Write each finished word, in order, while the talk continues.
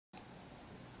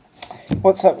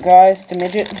What's up guys,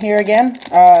 Midget here again,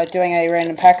 doing a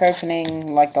random pack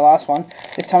opening like the last one.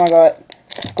 This time I got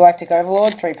Galactic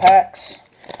Overlord, 3 packs.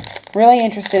 Really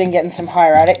interested in getting some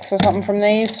hieratics or something from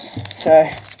these, so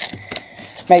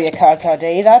maybe a card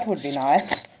D, that would be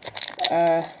nice.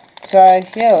 So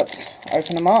yeah, let's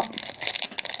open them up.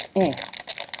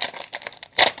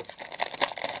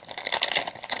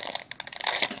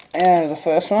 And the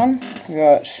first one, we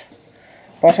got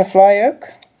Butterfly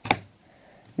Oak,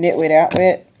 Nitwit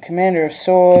Outwit, Commander of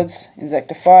Swords,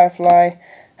 Insector Firefly,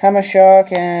 Hammer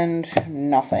Shark, and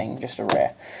nothing, just a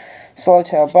rare.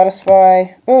 Swallowtail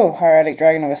Butterspy, ooh, Hieratic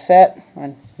Dragon of a set,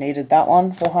 I needed that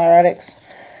one for Hieratics.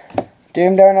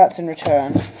 Doom Donuts in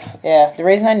return. Yeah, the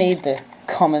reason I need the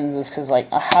commons is because,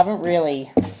 like, I haven't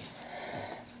really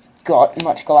got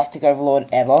much Galactic Overlord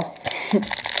ever.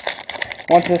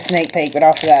 Wanted a sneak peek, but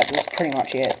after that, that's pretty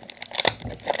much it.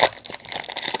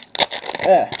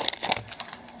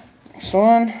 Next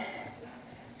one,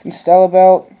 Constellar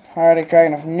Belt, Hieratic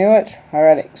Dragon of Newitt,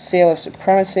 Hieratic Seal of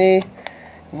Supremacy,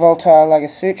 Voltar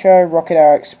Lagasucho, Rocket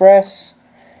Arrow Express.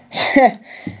 I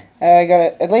got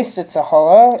it. At least it's a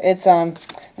holo. It's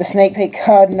the sneak peek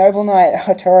card, Noble Knight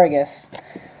Autorigus.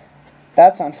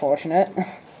 That's unfortunate.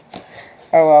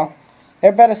 Oh well. There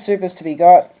are better supers to be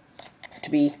got, to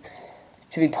be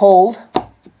pulled,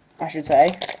 I should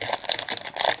say.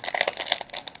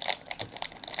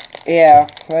 Yeah,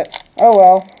 but oh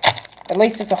well. At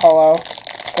least it's a holo.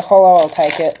 The holo, I'll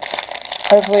take it.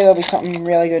 Hopefully there'll be something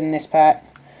really good in this pack.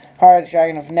 Hieratic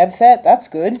Dragon of Nebthet, that's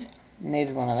good.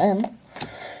 Needed one of them.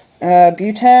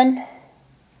 Butan.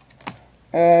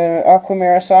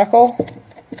 Aquamira Cycle.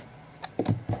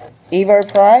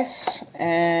 Evo Price.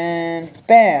 And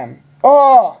bam.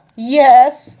 Oh,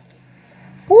 yes!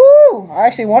 Woo! I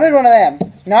actually wanted one of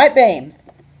them. Night Beam.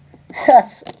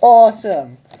 That's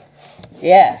awesome.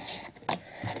 Yes.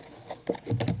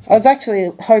 I was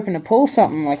actually hoping to pull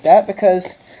something like that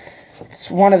because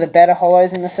it's one of the better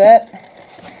holos in the set.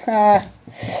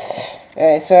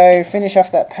 Okay, so finish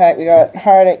off that pack. We got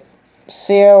Hieratic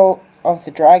Seal of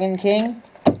the Dragon King,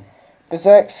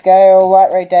 Berserk Scale,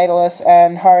 Light Ray Daedalus,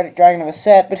 and Hieratic Dragon of a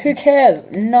set. But who cares?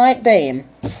 Night Beam.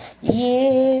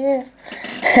 Yeah.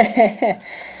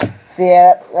 So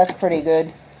yeah, that's pretty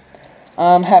good.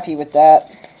 I'm happy with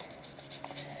that.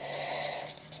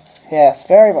 Yes,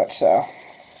 very much so.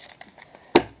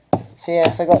 So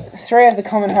yes, I got 3 of the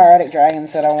common hieratic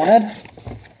dragons that I wanted.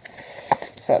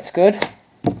 So that's good.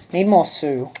 Need more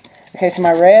Sue. Okay, so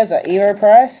my rares are Evo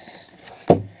Price,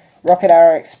 Rocket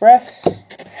Arrow Express,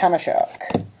 Hammer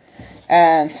Shark,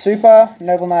 and Super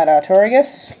Noble Knight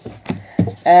Autorigus,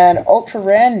 and Ultra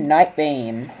Rare Night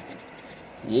Beam.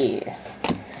 Yeah.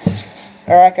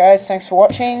 Alright guys, thanks for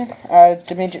watching.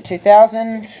 Midget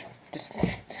 2000. Just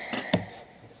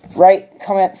rate,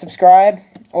 comment, subscribe,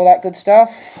 all that good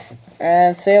stuff.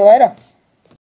 And see you later.